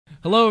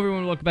Hello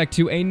everyone, welcome back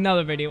to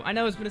another video. I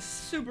know it's been a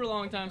super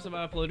long time since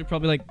I uploaded,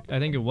 probably like, I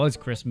think it was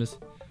Christmas.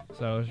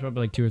 So it's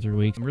probably like 2 or 3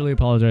 weeks. I really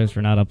apologize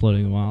for not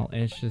uploading in a while.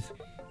 And it's just,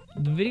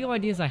 the video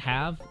ideas I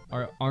have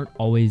aren't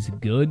always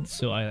good,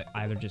 so I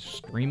either just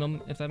stream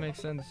them, if that makes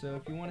sense. So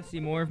if you want to see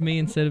more of me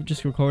instead of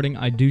just recording,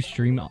 I do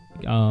stream.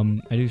 I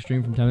do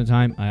stream from time to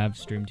time. I have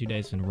streamed 2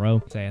 days in a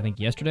row. Say, I think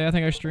yesterday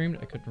I streamed.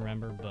 I couldn't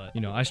remember, but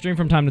you know, I stream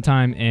from time to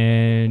time,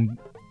 and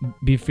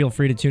feel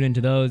free to tune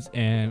into those.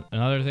 And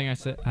another thing I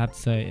have to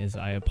say is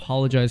I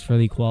apologize for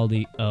the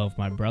quality of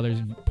my brother's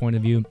point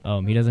of view.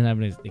 He doesn't have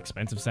an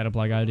expensive setup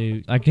like I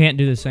do. I can't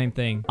do the same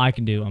thing I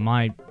can do on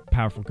my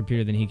powerful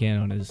computer than he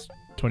can on his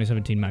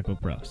 2017 MacBook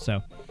Pro.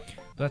 So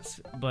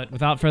but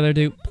without further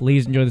ado,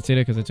 please enjoy this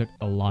video because it took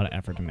a lot of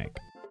effort to make.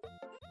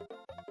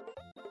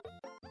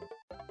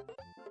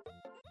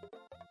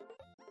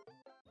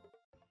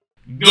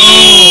 Go!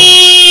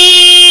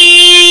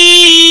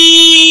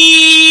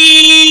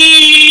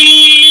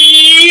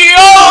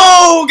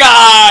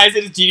 Guys,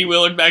 it is GD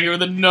Willard back here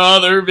with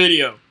another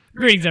video.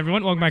 Greetings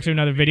everyone, welcome back to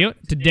another video.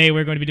 Today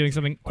we're going to be doing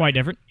something quite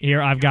different.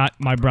 Here I've got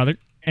my brother,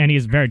 and he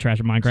is very trash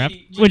at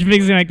Minecraft, which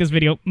makes me make this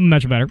video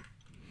much better.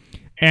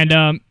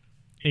 And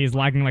he's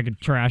lagging like a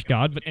trash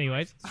god. But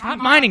anyways, stop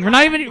mining. We're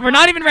not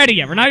even ready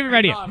yet.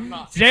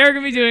 Today we're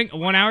gonna be doing a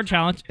 1-hour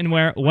challenge, and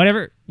where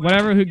whatever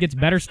who gets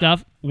better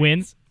stuff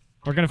wins.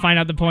 We're gonna find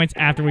out the points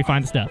after we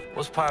find the stuff.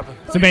 What's poppin'?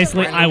 So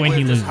basically, I win,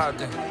 he loses.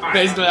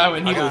 Basically, I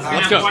win, he loses.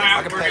 Let's go.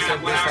 I can pass that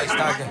bitch like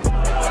Stockton.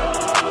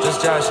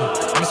 Just joshing.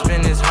 I'm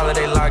spending this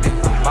holiday logging.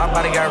 My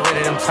body got rid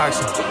of them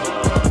toxins.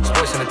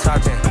 Sports in the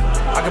top 10.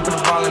 I can put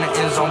the ball in the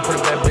end zone, put a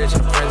bad bitch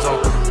in the friend zone.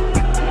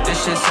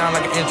 This shit sound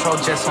like an intro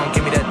jet song.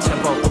 Give me that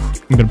tempo.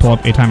 I'm gonna pull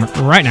up a timer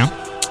right now.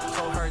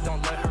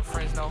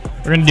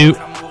 We're gonna do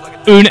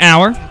 1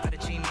 hour.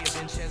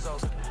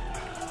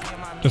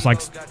 Just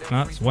like,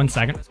 it's 1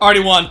 second.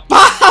 Already won.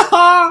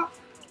 Because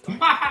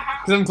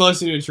I'm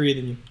closer to a tree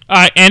than you.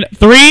 Alright, and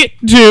 3,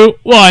 2,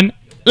 1,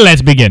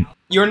 let's begin.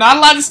 You're not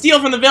allowed to steal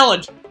from the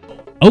village.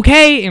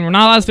 Okay, and we're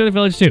not allowed to steal the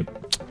village too.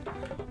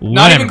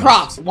 Not even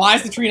crops. Why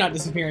is the tree not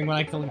disappearing when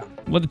I kill it?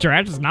 Well, the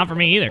trash is not for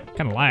me either.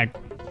 Kind of lag.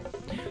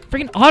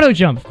 Freaking auto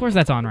jump. Of course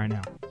that's on right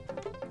now.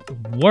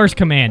 Worst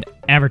command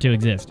ever to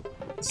exist.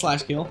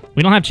 Slash kill.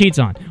 We don't have cheats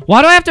on.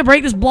 Why do I have to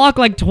break this block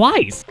like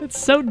twice? That's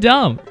so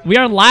dumb. We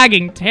are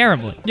lagging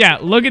terribly. Yeah,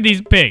 look at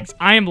these pigs.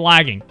 I am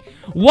lagging.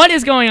 What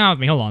is going on with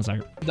me? Hold on a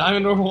second.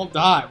 Diamond Ore won't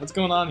die. What's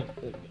going on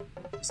here?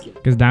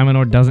 Because Diamond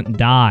Ore doesn't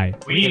die.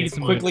 We need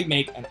to quickly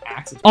make an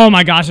axe. Oh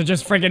my gosh, I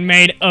just freaking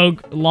made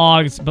oak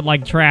logs, but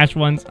like trash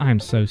ones. I'm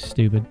so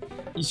stupid.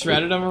 You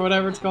shredded them or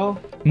whatever it's called?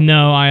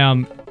 No,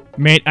 I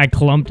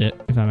clumped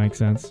it, if that makes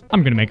sense.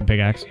 I'm gonna make a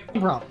pickaxe.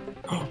 No problem.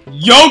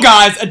 Yo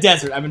guys, a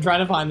desert. I've been trying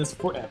to find this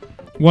forever.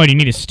 What, do you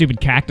need a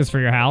stupid cactus for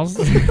your house?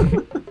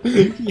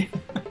 Yeah.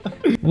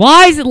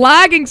 Why is it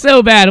lagging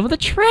so bad with the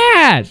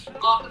trash?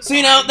 So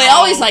you know, they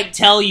always like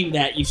tell you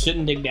that you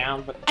shouldn't dig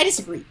down, but I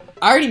disagree.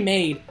 I already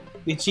made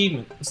the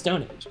achievement of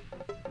Stone Age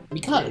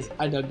because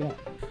I dug down.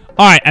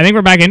 Alright, I think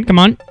we're back in. Come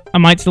on. I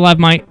might still have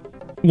my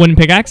wooden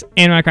pickaxe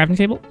and my crafting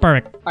table.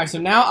 Perfect. Alright, so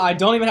now I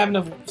don't even have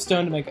enough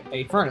stone to make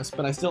a furnace,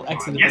 but I still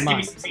exited the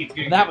mine.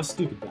 That was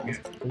stupid, guys.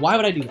 Why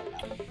would I do that?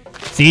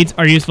 Seeds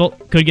are useful.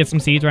 Could get some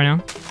seeds right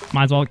now.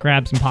 Might as well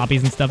grab some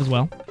poppies and stuff as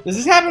well. Does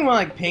this happen when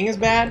like ping is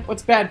bad?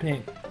 What's bad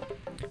ping?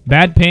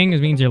 Bad ping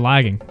means you're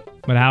lagging.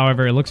 But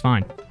however, it looks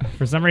fine.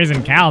 For some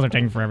reason, cows are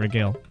taking forever to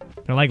kill.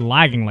 They're like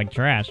lagging like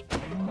trash.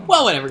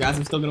 Well, whatever, guys.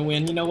 I'm still gonna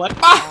win. You know what?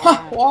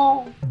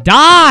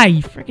 Die,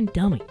 you freaking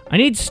dummy. I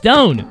need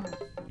stone.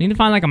 I need to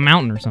find like a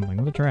mountain or something.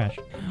 What the trash?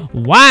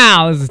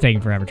 Wow, this is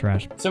taking forever,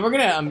 trash. So we're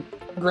gonna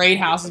grade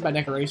houses by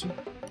decoration.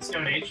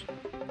 Stone Age.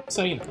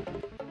 So, you know.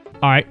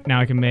 Alright, now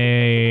I can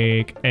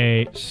make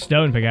a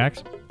stone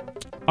pickaxe.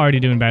 Already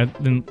doing better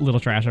than little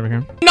trash over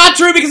here. Not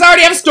true, because I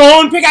already have a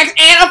stone pickaxe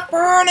and a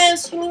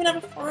furnace. You don't even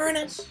have a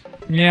furnace.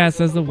 Yeah,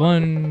 says the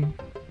one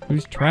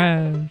who's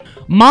trash.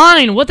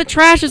 Mine! What the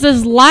trash is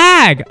this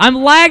lag? I'm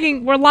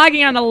lagging. We're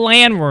lagging on a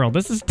land world.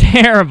 This is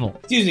terrible.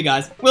 Excuse me,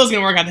 guys. Will's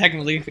gonna work out the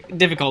technical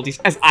difficulties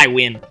as I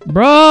win.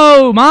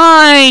 Bro,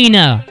 mine!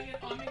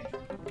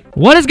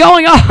 What is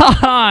going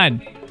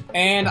on?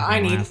 And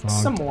I need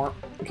some more.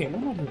 Okay,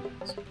 what am I doing?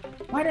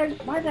 Why did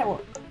that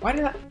work? Why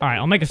did that? All right,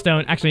 I'll make a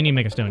stone. Actually, I need to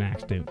make a stone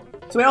axe too.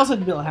 So we also have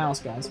to build a house,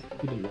 guys.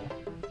 If you didn't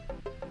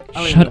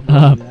know. Shut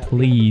up,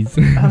 please.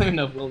 I don't even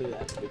know if we'll do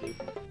that.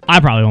 I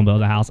probably won't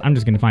build a house. I'm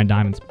just gonna find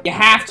diamonds. You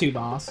have to,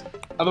 boss.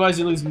 Otherwise,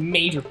 you lose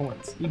major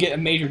points. You get a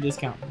major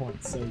discount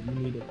points, so you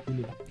need it. You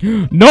need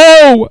it.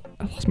 No!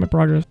 I lost my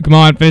progress. Come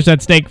on, finish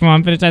that steak. Come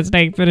on, finish that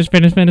steak. Finish.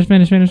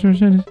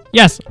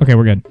 Yes. Okay,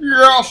 we're good.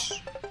 Yes.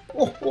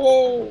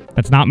 Oh.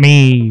 That's not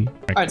me.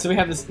 Alright, so we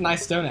have this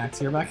nice stone axe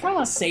here, but I kind of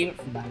want to save it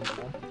for diamond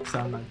ore. So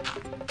I'm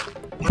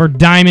like... For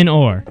diamond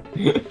ore.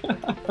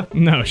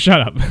 No,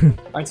 shut up.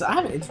 Alright, so I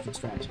have an interesting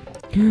strategy.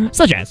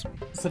 Such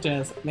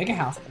as make a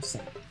house of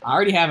sand. I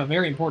already have a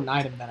very important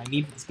item that I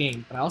need for this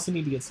game, but I also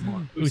need to get some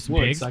more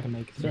wood so I can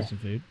make some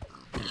food.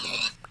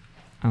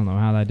 I don't know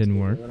how that didn't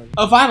work.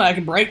 Oh, finally, I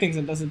can break things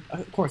and it doesn't...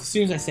 Of course, as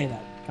soon as I say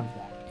that, it comes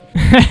back.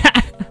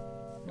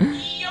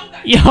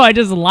 Yo, I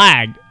just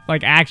lagged.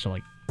 Like,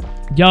 actually.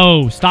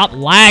 Yo, stop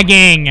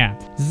lagging.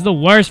 This is the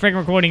worst freaking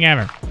recording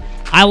ever.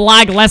 I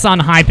lag less on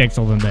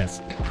Hypixel than this.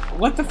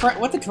 What the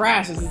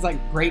trash? This is like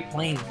Great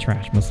Plains.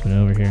 Trash must have been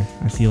over here.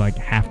 I see like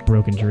half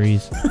broken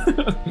trees.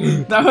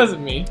 That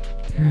wasn't me.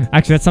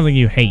 Actually, that's something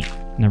you hate.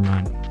 Never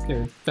mind.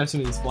 They're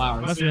touching these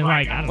flowers. Must have been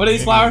like, I don't What know, are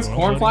these maybe flowers? world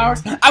Corn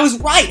building. flowers? I was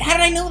right. How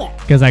did I know that?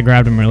 Because I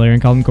grabbed them earlier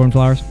and called them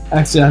cornflowers.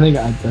 Actually, I think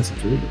that's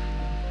true.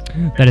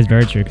 That is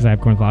very true because I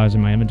have cornflowers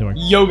in my inventory.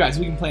 Yo, guys,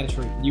 we can plant a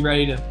tree. You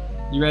ready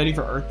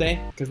for Earth Day?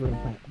 Because we're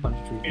gonna plant a bunch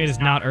of trees. It is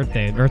not Earth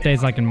Day. Earth Day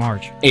is like in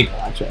March. April,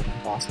 actually. I think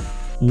it's awesome.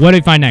 What do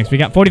we find next? We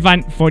got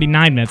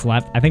 49 minutes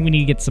left. I think we need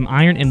to get some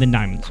iron and then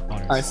diamonds. All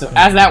right, so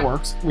as that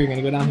works, we're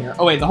gonna go down here.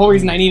 Oh wait, the whole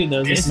reason I needed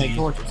those is to make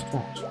torches.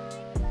 Trash.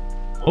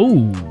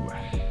 Oh.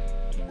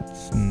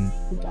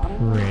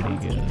 Pretty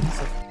good.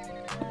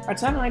 All right,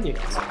 so I have an idea,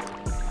 guys.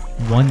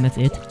 One, that's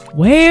it.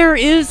 Where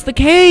is the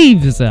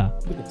caves? This Look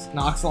at this.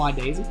 Noxoli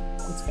Daisy.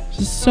 Let's fetch is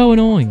this. so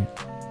annoying.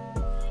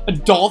 A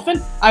dolphin?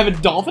 I have a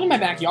dolphin in my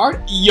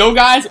backyard? Yo,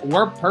 guys,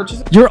 we're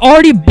purchasing. You're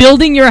already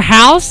building your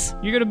house?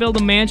 You're gonna build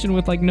a mansion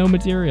with like no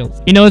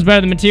materials. You know what's better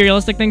than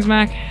materialistic things,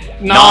 Mac?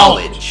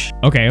 Knowledge.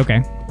 Okay,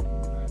 okay.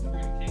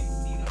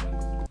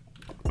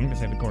 I'm gonna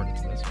save the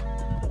coordinates of this.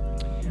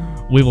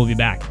 We will be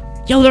back.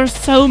 Yo, there's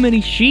so many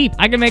sheep.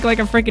 I can make like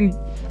a freaking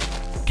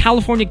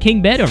California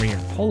king bed over here.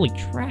 Holy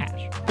trash.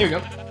 Here we go.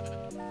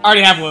 I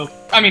already have wool.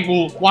 I mean,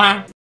 wool.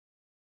 Wow.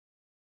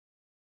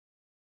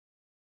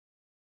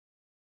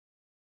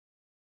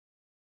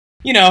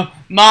 You know,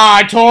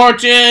 my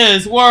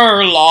torches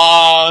were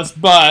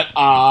lost, but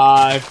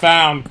I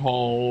found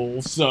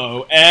coal,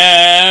 so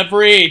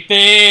everything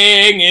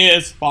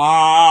is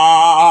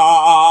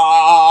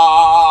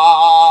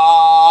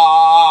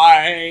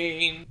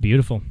fine.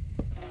 Beautiful.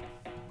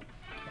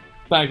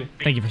 Thank you.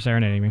 Thank you for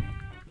serenading me.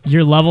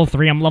 You're level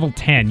 3, I'm level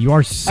 10. You are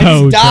I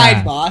so just died,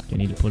 trash. boss. I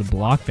need to put a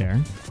block there.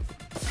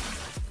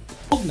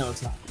 Oh, no,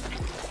 it's not.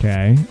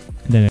 Okay.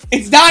 And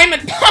It's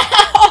diamond.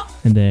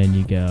 then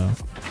you go.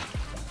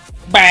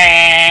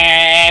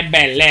 Alright,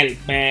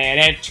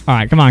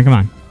 Alright, come on, come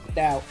on.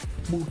 Yo,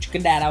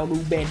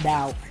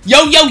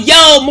 yo,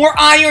 yo, more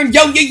iron.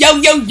 Yo, yo, yo,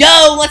 yo,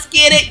 yo. Let's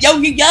get it. Yo,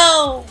 yo,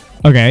 yo.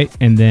 Okay,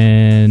 and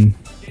then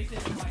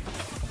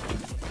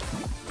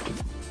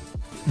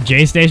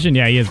J Station?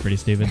 Yeah, he is pretty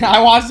stupid. I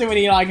watched it when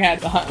he like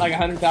had like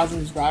 100,000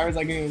 subscribers.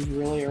 Like it was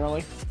really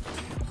early.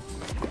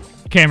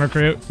 Camera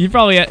crew.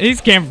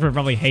 His camera crew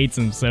probably hates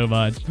him so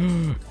much.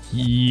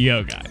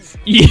 Yo guys.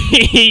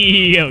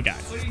 Yo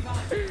guys.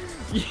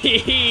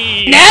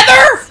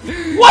 Nether?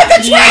 What the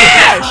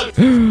trash?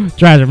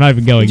 Trash, I'm not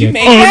even going Did you yet.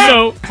 make Oh that?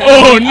 no!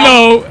 Oh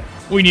no!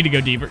 We need to go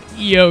deeper.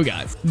 Yo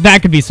guys.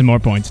 That could be some more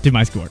points to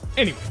my score.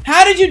 Anyway,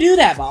 How did you do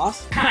that,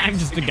 boss? I'm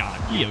just a god.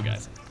 Yo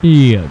guys.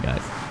 Yo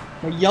guys.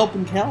 Or Yelp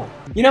and Kel.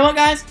 You know what,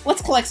 guys?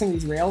 Let's collect some of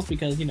these rails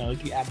because you know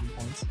you add them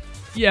points.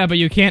 Yeah, but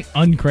you can't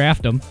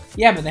uncraft them.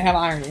 Yeah, but they have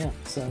iron in them,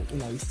 so you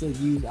know you still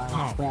use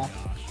iron to craft.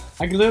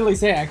 I could literally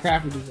say I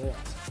crafted these rails.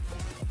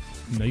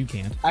 No, you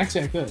can't.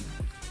 Actually, I could.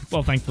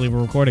 Well, thankfully we're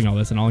recording all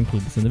this and I'll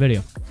include this in the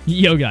video.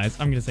 Yo guys,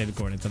 I'm gonna say the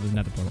coordinates of this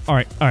nether portal.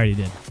 Alright, I already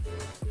did.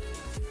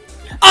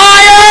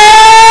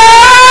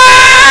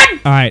 Iron!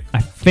 Alright, I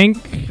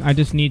think I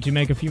just need to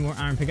make a few more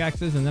iron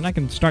pickaxes and then I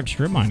can start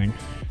strip mining.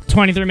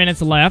 23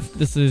 minutes left.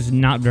 This is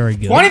not very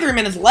good. 23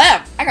 minutes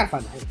left. I gotta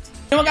find diamonds.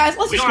 You know what, guys?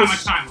 Let's We just don't go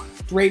have much time left.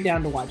 straight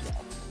down to Whitewell.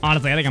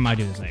 Honestly, I think I might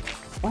do the same.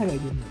 Why did I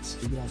do that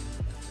stupid idea?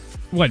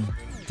 What?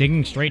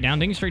 Digging straight down?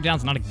 Digging straight down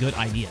is not a good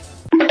idea.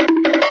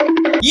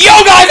 Yo,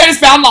 guys, I just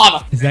found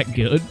lava. Is that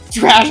good?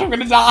 Trash, I'm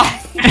gonna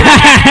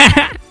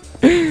die.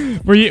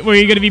 were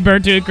you gonna be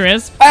burnt to a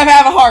crisp? I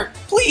have a heart.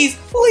 Please,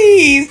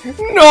 please.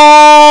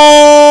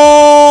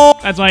 No.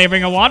 That's why you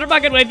bring a water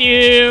bucket with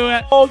you.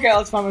 Okay,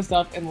 let's find my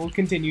stuff and we'll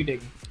continue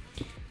digging.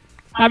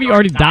 Have you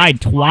already died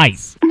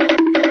twice?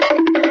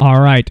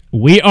 Alright,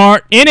 we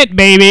are in it,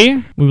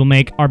 baby! We will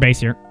make our base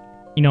here.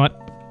 You know what?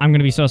 I'm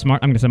gonna be so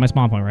smart, I'm gonna set my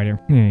spawn point right here.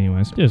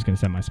 Anyways, just gonna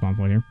set my spawn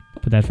point here.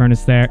 Put that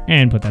furnace there,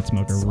 and put that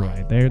smoker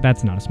right there.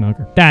 That's not a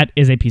smoker. That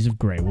is a piece of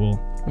gray wool.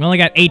 We only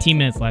got 18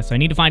 minutes left, so I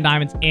need to find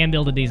diamonds and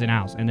build a decent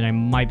house, and then I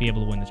might be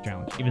able to win this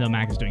challenge. Even though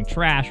Mac is doing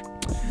trash,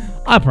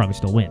 I'll probably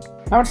still win.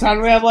 How much time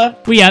do we have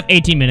left? We have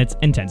 18 minutes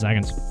and 10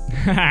 seconds.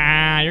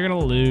 You're gonna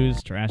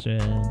lose, trash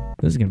it.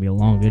 This is gonna be a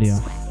long video.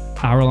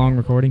 Hour-long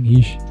recording,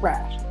 yeesh.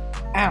 Trash.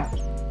 Ouch.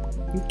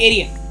 You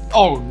idiot.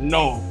 Oh,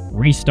 no.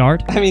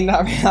 Restart. I mean,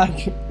 not really.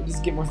 Like,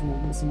 just get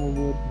some more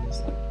wood.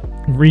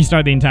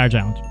 Restart the entire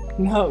challenge.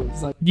 No,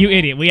 it's like... You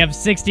idiot. We have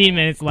 16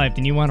 minutes left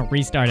and you want to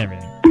restart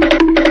everything.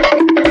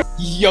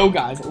 Yo,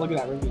 guys, look at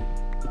that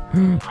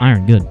ravine.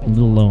 Iron, good. A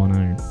little low on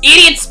iron.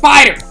 Idiot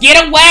spider!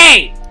 Get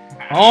away!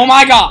 Oh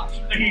my gosh.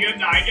 Are you gonna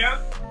die again?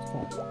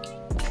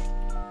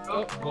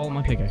 Oh, well,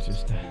 my pickaxe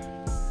just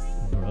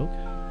broke.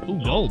 Ooh,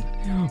 gold.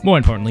 More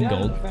importantly,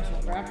 gold.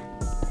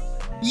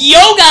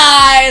 Yo,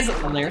 guys!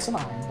 There's some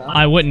iron.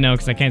 I wouldn't know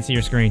because I can't see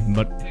your screen.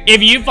 But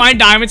if you find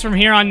diamonds from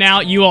here on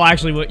out, you will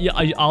actually.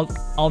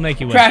 I'll make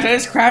you win. Crash, I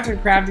just crafted a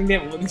crafting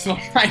table with this one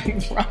right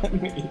in front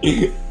of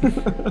me.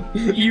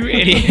 You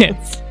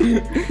idiots.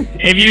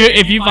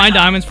 If you find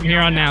diamonds from here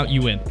on out,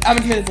 you win. How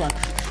much minutes left?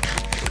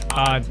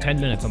 10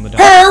 minutes on the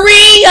dot.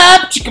 Hurry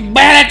up! Chicken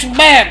bad at your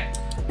bed!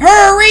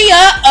 Hurry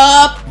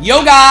up!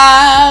 Yo,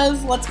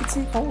 guys! Let's get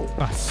some coal.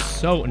 Oh,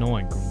 so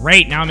annoying.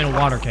 Great, now I'm in a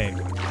water cave.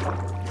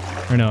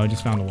 Or no, I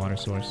just found a water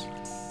source.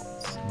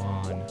 Come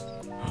on.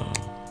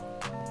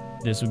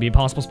 This would be a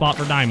possible spot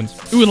for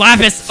diamonds. Ooh,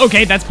 lapis!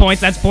 Okay, that's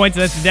points, that's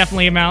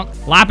definitely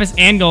amount. Lapis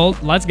and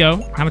gold, let's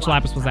go. How much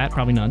lapis was that?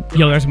 Probably none.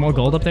 Yo, there's more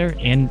gold up there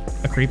and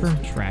a creeper.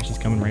 Trash is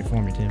coming right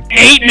for me, too.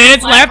 8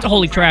 minutes left!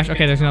 Holy trash.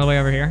 Okay, there's another way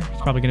over here.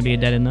 It's probably gonna be a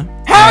dead end, though.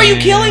 How are you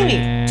killing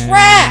me?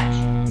 Trash!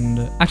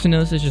 Actually,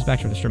 no, this is just back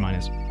to where the strip mine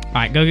is.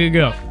 Alright,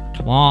 go.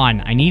 Come on,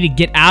 I need to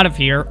get out of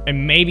here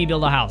and maybe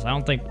build a house. I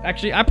don't think...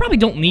 Actually, I probably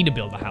don't need to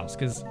build a house,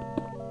 because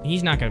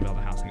he's not gonna build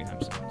a house anytime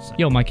soon. So.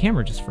 Yo, my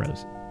camera just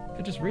froze.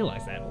 I just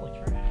realized that. Holy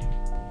trash.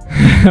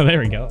 There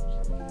we go.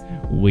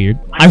 Weird.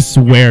 I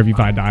swear if you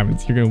find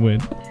diamonds, you're gonna win.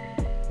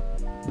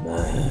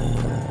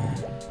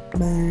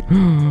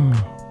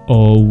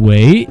 Oh,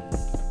 wait.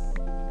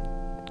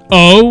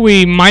 Oh,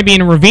 we might be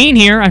in a ravine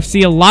here. I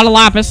see a lot of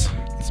lapis.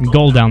 Some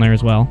gold down there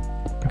as well.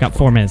 I've got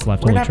 4 minutes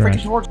left. Holy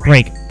trash.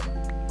 Break.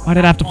 Why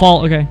did I have to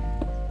fall? Okay.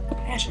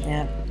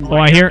 Oh,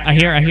 I hear.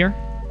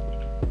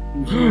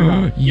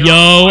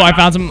 Yo, I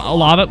found some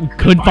lava. We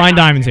could find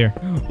diamonds here.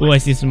 Oh, I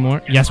see some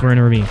more. Yes, we're in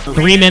a ravine.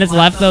 3 minutes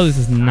left, though. This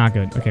is not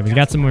good. Okay, we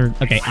got some more.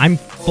 Okay, I'm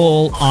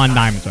full on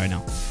diamonds right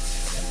now.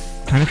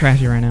 Kind of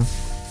trashy right now.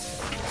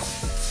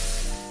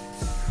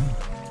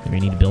 Do we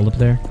need to build up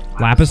there?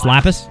 Lapis. I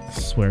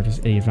swear if this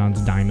idiot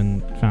finds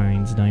diamonds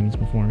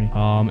before me.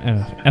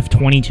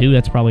 F22,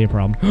 that's probably a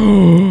problem.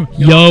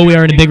 Yo, we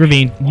are in a big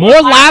ravine. More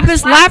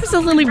lapis? Lapis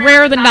is literally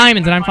rarer than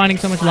diamonds, and I'm finding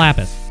so much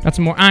lapis. Got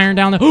some more iron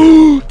down there.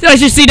 Did I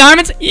just see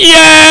diamonds?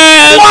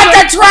 Yes! What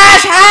the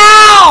trash?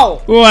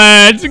 How?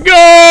 Let's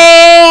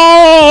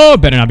go!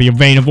 Better not be a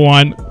vein of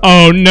one.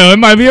 Oh no, it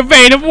might be a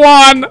vein of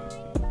one.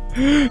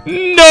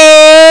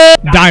 No!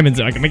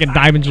 Diamonds. I can make a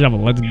diamond shovel.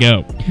 Let's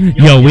go.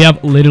 Yo, we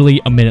have literally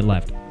a minute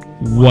left.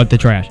 What the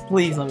trash?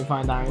 Please let me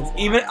find diamonds.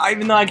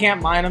 Even though I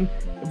can't mine them,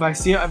 if I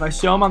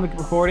show them on the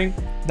recording,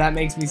 that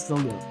makes me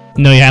still good.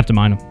 No, you have to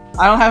mine them.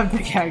 I don't have a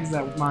pickaxe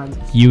that mines.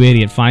 You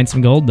idiot. Find some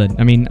gold then.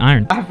 I mean,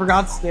 iron. I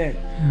forgot stick.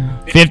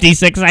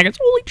 56 seconds.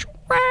 Holy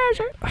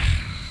trash.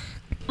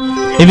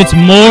 If it's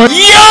more...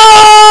 Yo!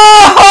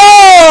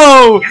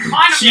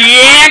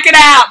 Check it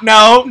out.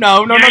 No.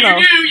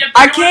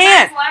 I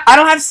can't. I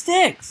don't have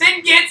sticks.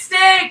 Then get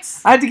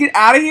sticks. I have to get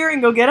out of here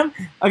and go get them?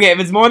 Okay, if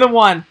it's more than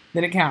one,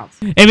 then it counts.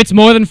 If it's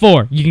more than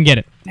 4, you can get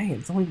it. Dang it,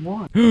 it's only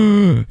one.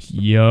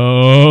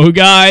 Yo,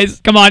 guys.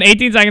 Come on,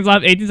 18 seconds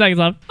left.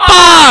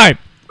 5,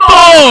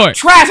 4,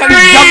 trash, I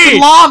just jumped in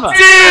lava.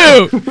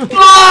 2,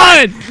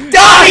 1.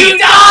 Die!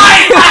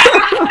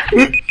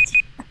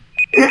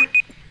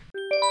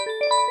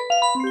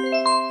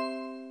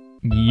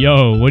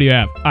 Yo, what do you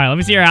have? All right, let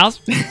me see your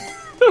house.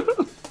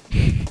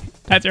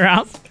 That's your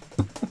house?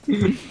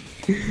 Yo,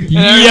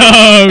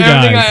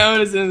 Everything guys. I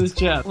own is in this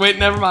chest. Wait,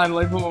 never mind.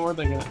 Let me put one more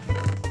thing in it.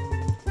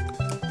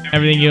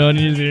 Everything you own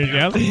is in your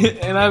chest?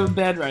 And I have a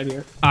bed right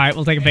here. All right,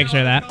 we'll take a picture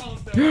of that.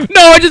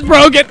 No, I just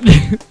broke it.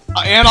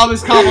 And all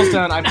this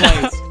cobblestone I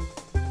placed.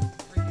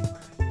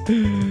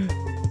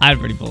 I have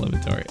pretty full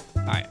inventory.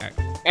 All right.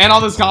 And all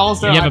this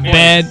cobblestone. You have a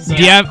bed. Do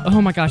you have...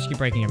 Oh my gosh, you keep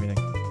breaking everything.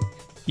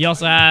 You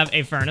also have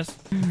a furnace.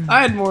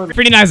 I had more.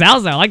 Pretty nice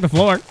house, though. I like the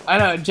floor. I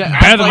know.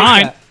 Better than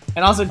mine. That.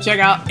 And also check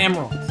out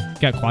emeralds.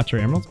 Got quattro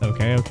emeralds.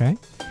 Okay.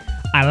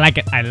 I like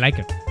it.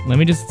 Let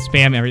me just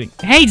spam everything.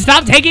 Hey,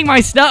 stop taking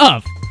my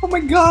stuff. Oh my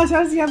gosh,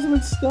 how does he have so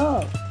much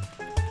stuff?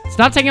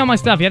 Stop taking all my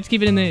stuff. You have to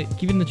keep it in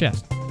the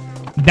chest.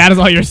 That is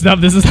all your stuff.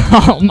 This is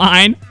all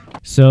mine.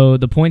 So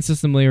the point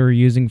system we were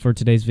using for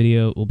today's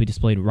video will be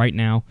displayed right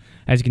now.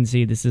 As you can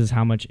see, this is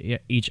how much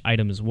each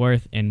item is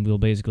worth, and we're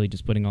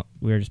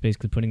just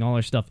basically putting all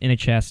our stuff in a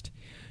chest,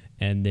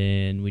 and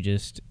then we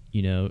just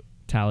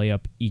tally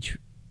up each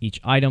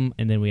item,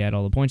 and then we add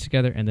all the points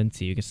together, and then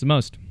see who gets the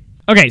most.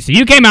 Okay, so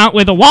you came out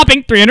with a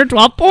whopping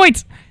 312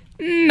 points.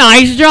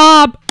 Nice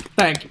job.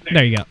 Thank you.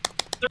 There you go.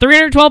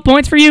 312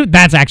 points for you.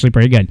 That's actually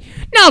pretty good.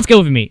 Now let's go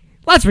with me.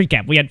 Let's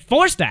recap. We had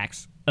 4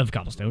 stacks of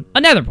cobblestone,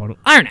 a nether portal,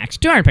 iron axe,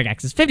 2 iron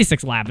pickaxes,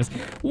 56 lapis,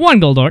 1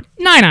 gold ore,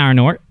 9 iron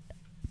ore,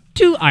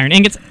 2 iron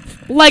ingots,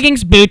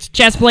 leggings, boots,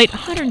 chest plate,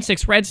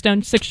 106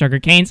 redstone, 6 sugar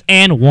canes,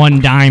 and 1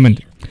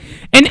 diamond.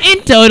 And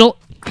in total,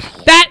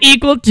 that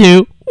equaled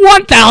to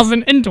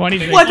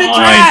 1,026 What the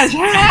trash?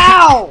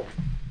 How?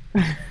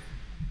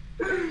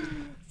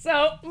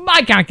 So,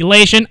 by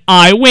calculation,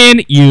 I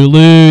win, you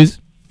lose.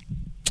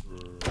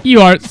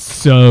 You are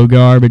so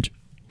garbage.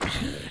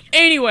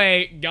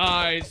 Anyway,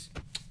 guys,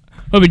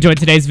 hope you enjoyed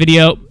today's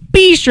video.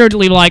 Be sure to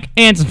leave a like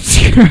and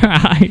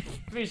subscribe.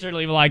 be sure to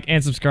leave a like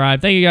and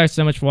subscribe. Thank you guys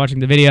so much for watching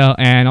the video,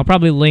 and I'll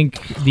probably link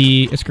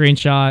a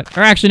screenshot,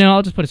 or actually no,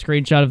 I'll just put a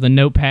screenshot of the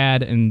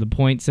notepad and the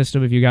point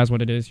system if you guys want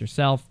to do this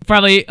yourself.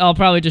 I'll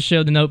probably just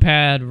show the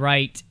notepad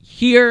right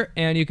here,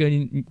 and you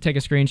can take a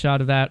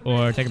screenshot of that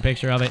or take a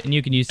picture of it, and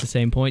you can use the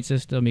same point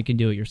system. You can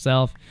do it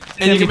yourself.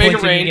 And you can make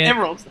it rain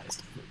emeralds next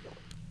time.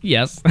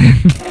 Yes.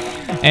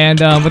 And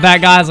with that,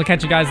 guys, I'll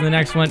catch you guys in the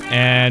next one,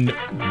 and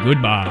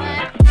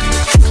goodbye.